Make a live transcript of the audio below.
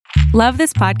Love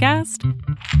this podcast?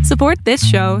 Support this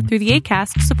show through the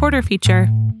Acast supporter feature.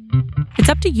 It's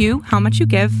up to you how much you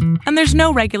give, and there's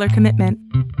no regular commitment.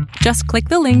 Just click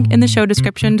the link in the show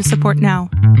description to support now.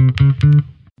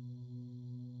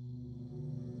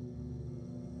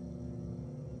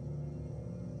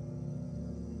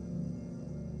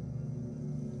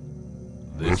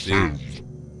 This is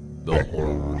the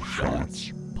Horror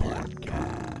Shots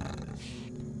Podcast.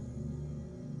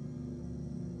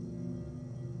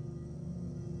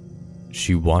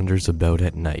 She wanders about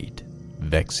at night,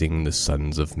 vexing the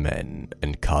sons of men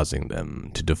and causing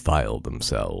them to defile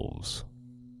themselves.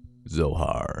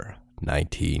 Zohar,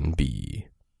 19b.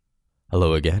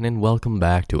 Hello again and welcome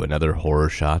back to another Horror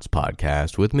Shots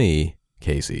Podcast with me,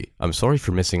 Casey. I'm sorry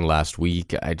for missing last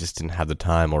week. I just didn't have the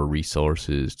time or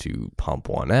resources to pump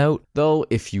one out. Though,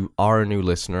 if you are a new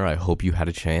listener, I hope you had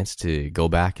a chance to go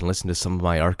back and listen to some of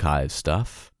my archive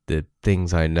stuff. The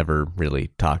things I never really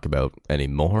talk about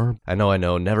anymore. I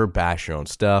know, never bash your own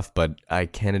stuff, but I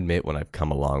can admit when I've come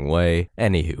a long way.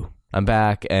 Anywho, I'm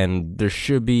back, and there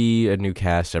should be a new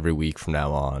cast every week from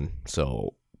now on,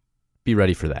 so be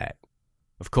ready for that.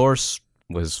 Of course,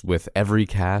 with every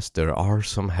cast, there are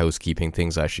some housekeeping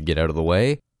things I should get out of the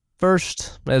way.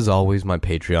 First, as always, my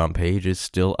Patreon page is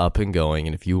still up and going,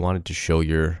 and if you wanted to show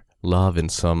your love in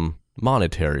some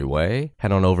monetary way,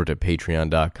 head on over to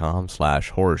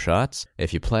patreon.com/horrorshots.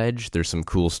 If you pledge, there's some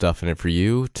cool stuff in it for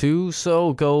you too,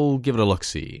 so go give it a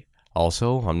look-see.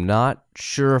 Also, I'm not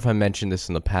sure if I mentioned this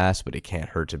in the past, but it can't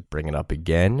hurt to bring it up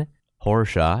again. Horror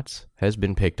Shots has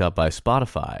been picked up by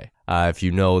Spotify. If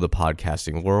you know the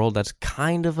podcasting world, that's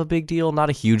kind of a big deal, not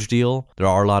a huge deal. There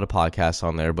are a lot of podcasts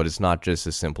on there, but it's not just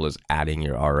as simple as adding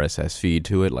your RSS feed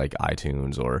to it, like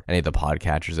iTunes or any of the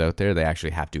podcatchers out there. They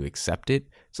actually have to accept it.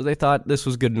 So they thought this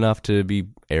was good enough to be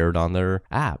aired on their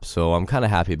app. So I'm kind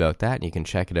of happy about that, and you can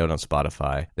check it out on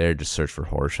Spotify. There, just search for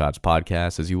Horror Shots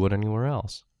Podcast as you would anywhere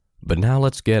else. But now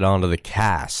let's get on to the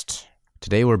cast.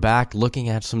 Today we're back looking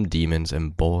at some demons,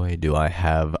 and boy, do I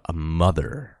have a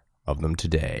mother of them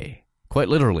today. Quite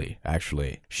literally,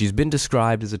 actually. She's been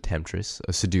described as a temptress,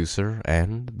 a seducer,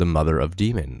 and the mother of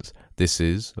demons. This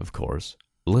is, of course,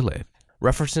 Lilith.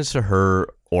 References to her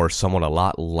or someone a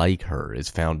lot like her is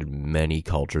found in many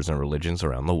cultures and religions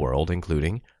around the world,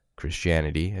 including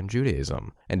Christianity and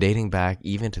Judaism, and dating back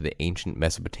even to the ancient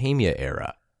Mesopotamia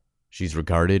era. She's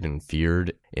regarded and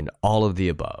feared in all of the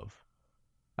above.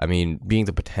 I mean, being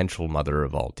the potential mother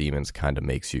of all demons kind of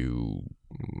makes you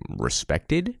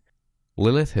respected.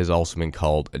 Lilith has also been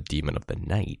called a demon of the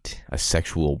night, a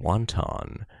sexual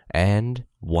wanton, and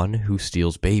one who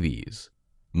steals babies,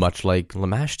 much like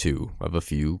Lamashtu of a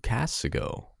few casts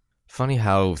ago. Funny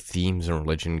how themes and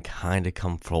religion kind of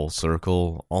come full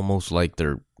circle, almost like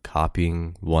they're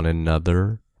copying one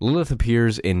another. Lilith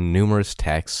appears in numerous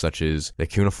texts such as the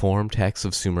cuneiform texts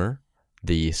of Sumer,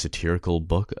 the satirical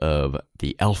book of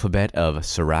the alphabet of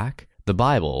Sirach, the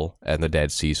Bible, and the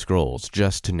Dead Sea Scrolls,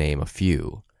 just to name a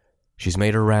few. She's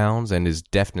made her rounds and is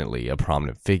definitely a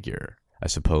prominent figure. I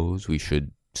suppose we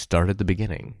should start at the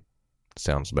beginning.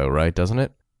 Sounds about right, doesn't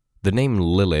it? The name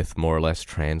Lilith more or less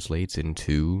translates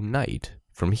into night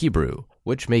from Hebrew,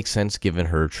 which makes sense given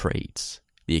her traits.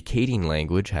 The Akkadian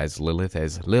language has Lilith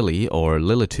as Lili or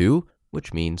Lilitu,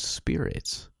 which means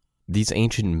spirits. These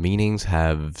ancient meanings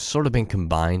have sort of been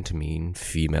combined to mean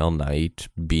female night,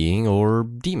 being, or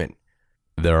demon.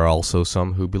 There are also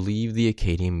some who believe the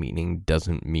Akkadian meaning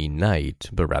doesn't mean night,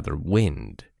 but rather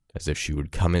wind, as if she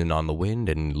would come in on the wind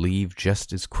and leave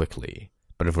just as quickly.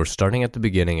 But if we're starting at the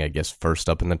beginning, I guess first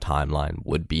up in the timeline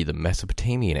would be the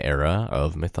Mesopotamian era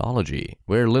of mythology,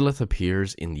 where Lilith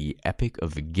appears in the Epic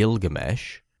of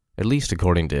Gilgamesh, at least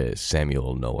according to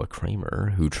Samuel Noah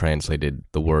Kramer, who translated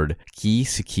the word Ki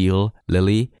Sikil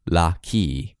Lili La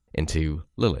Ki into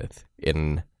Lilith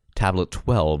in Tablet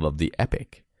 12 of the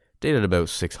Epic, dated about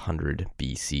 600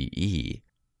 BCE.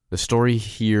 The story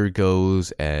here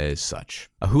goes as such.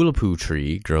 A hulapu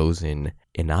tree grows in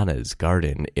Inanna's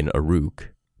garden in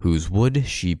Uruk, whose wood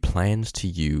she plans to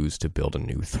use to build a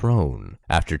new throne.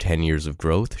 After 10 years of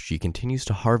growth, she continues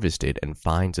to harvest it and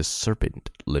finds a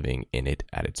serpent living in it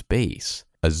at its base,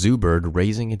 a zoo bird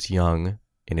raising its young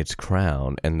in its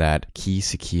crown, and that Ki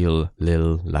Sikil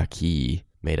Lil Laki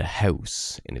made a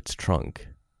house in its trunk.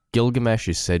 Gilgamesh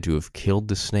is said to have killed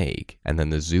the snake, and then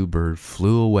the zoo bird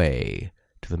flew away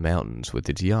to the mountains with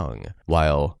its young,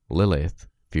 while Lilith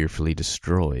fearfully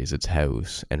destroys its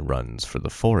house and runs for the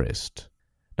forest.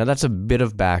 Now that's a bit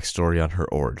of backstory on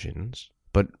her origins,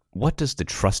 but what does the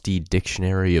trusty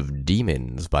Dictionary of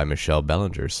Demons by Michelle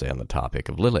Bellinger say on the topic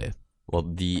of Lilith? Well,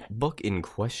 the book in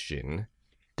question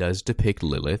does depict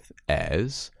Lilith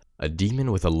as a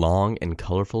demon with a long and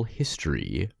colorful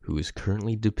history who is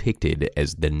currently depicted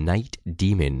as the night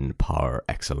demon par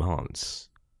excellence.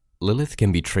 Lilith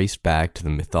can be traced back to the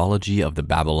mythology of the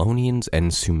Babylonians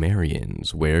and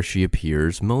Sumerians, where she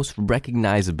appears most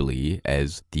recognizably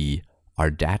as the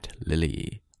Ardat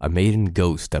Lili, a maiden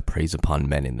ghost that preys upon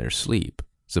men in their sleep.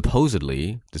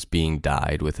 Supposedly, this being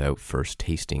died without first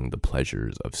tasting the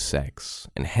pleasures of sex,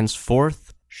 and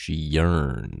henceforth she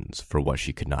yearns for what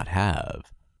she could not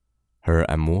have. Her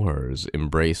amours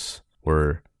embrace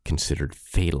were considered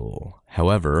fatal,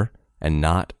 however, and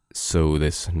not so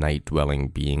this night-dwelling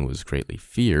being was greatly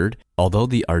feared. Although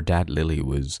the Ardat Lili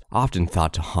was often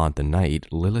thought to haunt the night,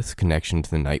 Lilith's connection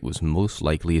to the night was most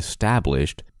likely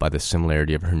established by the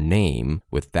similarity of her name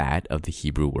with that of the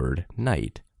Hebrew word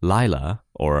night. Lila,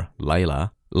 or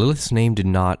Lila, Lilith's name did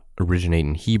not originate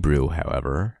in Hebrew,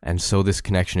 however, and so this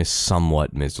connection is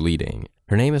somewhat misleading.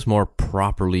 Her name is more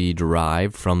properly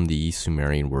derived from the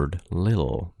Sumerian word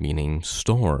Lil, meaning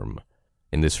storm.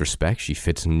 In this respect, she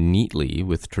fits neatly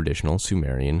with traditional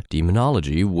Sumerian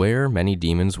demonology, where many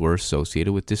demons were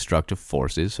associated with destructive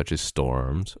forces such as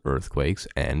storms, earthquakes,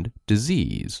 and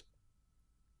disease.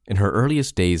 In her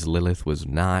earliest days, Lilith was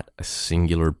not a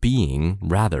singular being,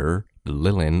 rather, the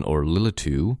Lilin or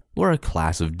Lilitu were a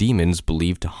class of demons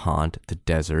believed to haunt the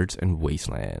deserts and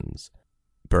wastelands.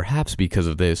 Perhaps because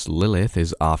of this, Lilith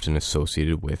is often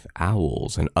associated with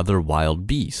owls and other wild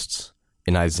beasts.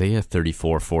 In Isaiah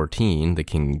 34:14, the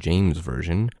King James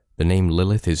Version, the name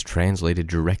Lilith is translated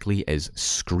directly as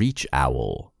screech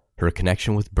owl. Her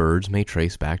connection with birds may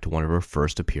trace back to one of her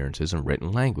first appearances in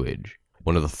written language.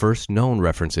 One of the first known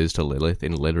references to Lilith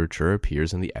in literature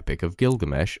appears in the Epic of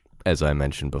Gilgamesh, as I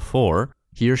mentioned before.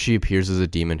 Here she appears as a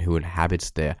demon who inhabits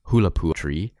the Hulapu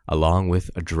tree, along with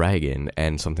a dragon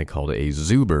and something called a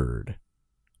zoo bird.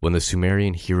 When the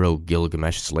Sumerian hero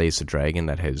Gilgamesh slays the dragon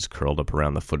that has curled up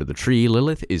around the foot of the tree,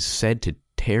 Lilith is said to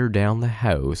tear down the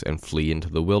house and flee into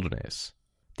the wilderness.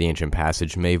 The ancient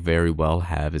passage may very well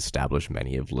have established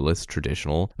many of Lilith's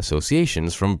traditional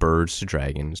associations, from birds to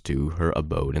dragons to her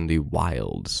abode in the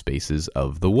wild spaces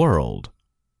of the world.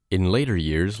 In later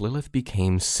years, Lilith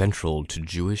became central to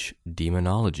Jewish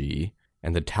demonology,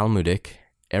 and the Talmudic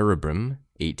Erubim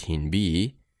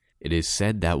 18b. It is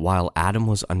said that while Adam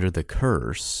was under the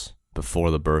curse,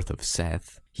 before the birth of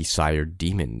Seth, he sired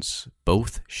demons,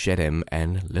 both Shedem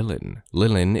and Lilin.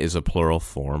 Lilin is a plural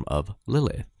form of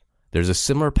Lilith. There's a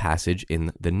similar passage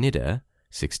in the Niddah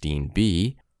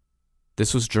 16b.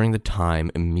 This was during the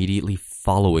time immediately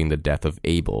following the death of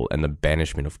Abel and the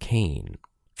banishment of Cain.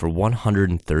 For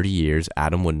 130 years,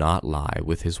 Adam would not lie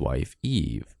with his wife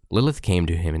Eve. Lilith came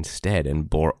to him instead and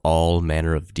bore all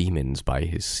manner of demons by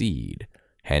his seed,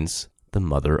 hence the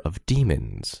mother of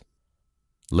demons.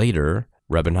 Later,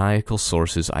 rabbinical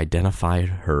sources identified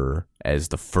her as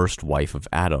the first wife of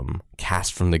Adam,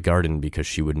 cast from the garden because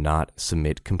she would not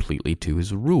submit completely to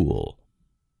his rule.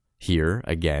 Here,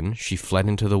 again, she fled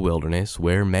into the wilderness,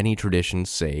 where many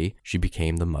traditions say she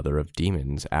became the mother of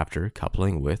demons after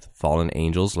coupling with fallen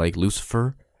angels like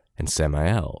Lucifer and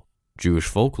Samael. Jewish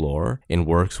folklore, in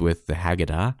works with the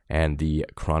Haggadah and the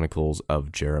Chronicles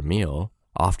of Jeremiah,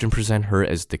 often present her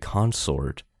as the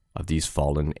consort of these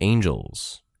fallen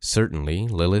angels. Certainly,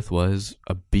 Lilith was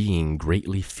a being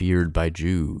greatly feared by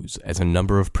Jews, as a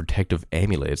number of protective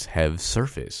amulets have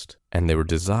surfaced, and they were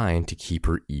designed to keep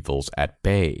her evils at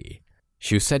bay.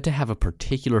 She was said to have a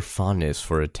particular fondness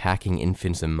for attacking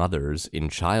infants and mothers in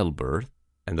childbirth,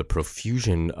 and the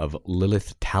profusion of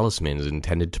Lilith talismans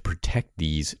intended to protect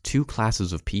these two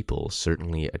classes of people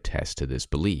certainly attest to this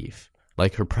belief.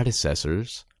 Like her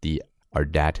predecessors, the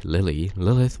Ardat Lili,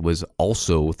 Lilith was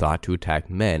also thought to attack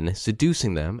men,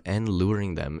 seducing them and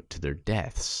luring them to their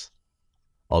deaths.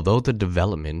 Although the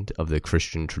development of the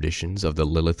Christian traditions of the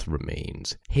Lilith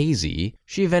remains hazy,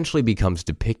 she eventually becomes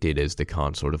depicted as the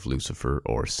consort of Lucifer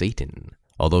or Satan.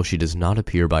 Although she does not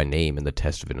appear by name in the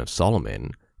Testament of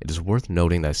Solomon, it is worth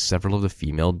noting that several of the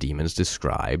female demons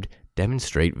described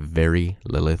demonstrate very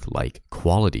Lilith-like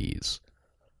qualities.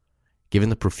 Given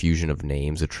the profusion of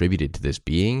names attributed to this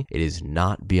being, it is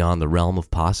not beyond the realm of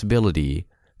possibility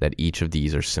that each of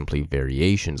these are simply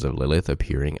variations of Lilith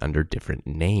appearing under different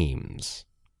names.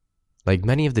 Like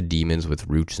many of the demons with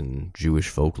roots in Jewish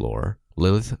folklore,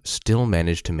 Lilith still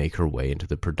managed to make her way into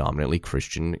the predominantly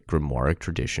Christian grimoire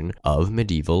tradition of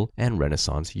medieval and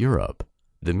Renaissance Europe.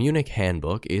 The Munich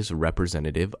Handbook is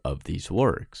representative of these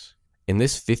works. In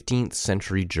this 15th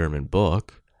century German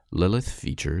book, Lilith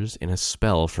features in a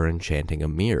spell for enchanting a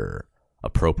mirror.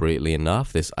 Appropriately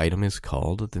enough, this item is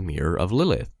called the Mirror of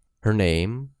Lilith. Her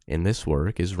name in this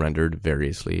work is rendered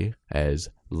variously as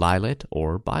Lilet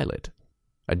or Bilet.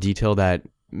 a detail that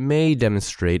may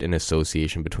demonstrate an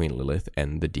association between Lilith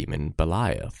and the demon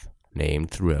Belial, named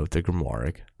throughout the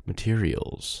Grimoire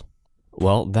materials.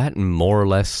 Well, that more or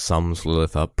less sums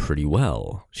Lilith up pretty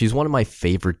well. She's one of my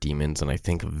favorite demons, and I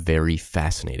think a very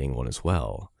fascinating one as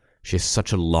well. She has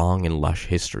such a long and lush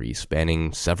history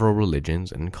spanning several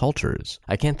religions and cultures.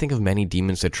 I can't think of many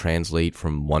demons that translate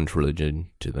from one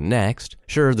religion to the next.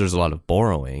 Sure, there's a lot of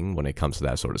borrowing when it comes to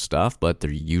that sort of stuff, but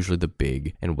they're usually the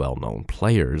big and well-known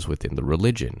players within the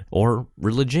religion, or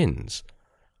religions.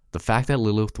 The fact that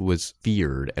Lilith was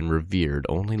feared and revered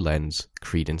only lends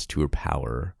credence to her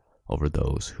power over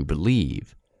those who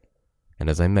believe. And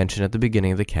as I mentioned at the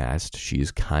beginning of the cast, she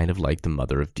is kind of like the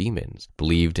mother of demons,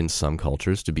 believed in some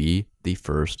cultures to be the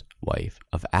first wife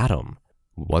of Adam.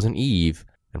 It wasn't Eve,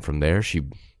 and from there she,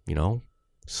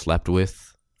 slept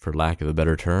with, for lack of a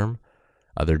better term,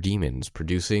 other demons,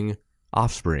 producing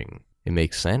offspring. It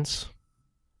makes sense.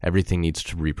 Everything needs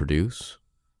to reproduce.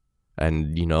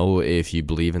 And, if you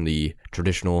believe in the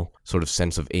traditional sort of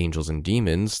sense of angels and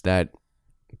demons, that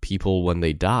people, when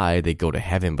they die, they go to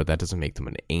heaven, but that doesn't make them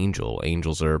an angel.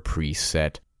 Angels are a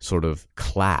preset sort of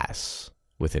class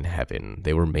within heaven.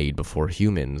 They were made before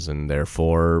humans, and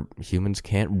therefore humans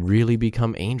can't really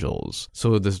become angels.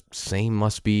 So the same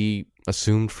must be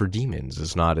assumed for demons.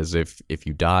 It's not as if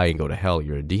you die and go to hell,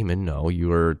 you're a demon. No,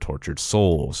 you are a tortured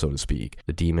soul, so to speak.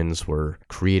 The demons were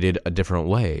created a different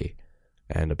way,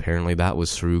 and apparently that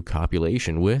was through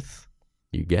copulation with,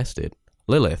 you guessed it,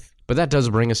 Lilith. But that does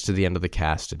bring us to the end of the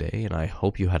cast today, and I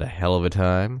hope you had a hell of a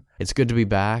time. It's good to be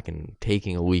back, and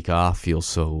taking a week off feels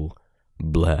so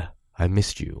bleh. I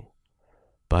missed you.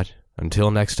 But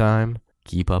until next time,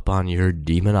 keep up on your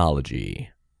demonology.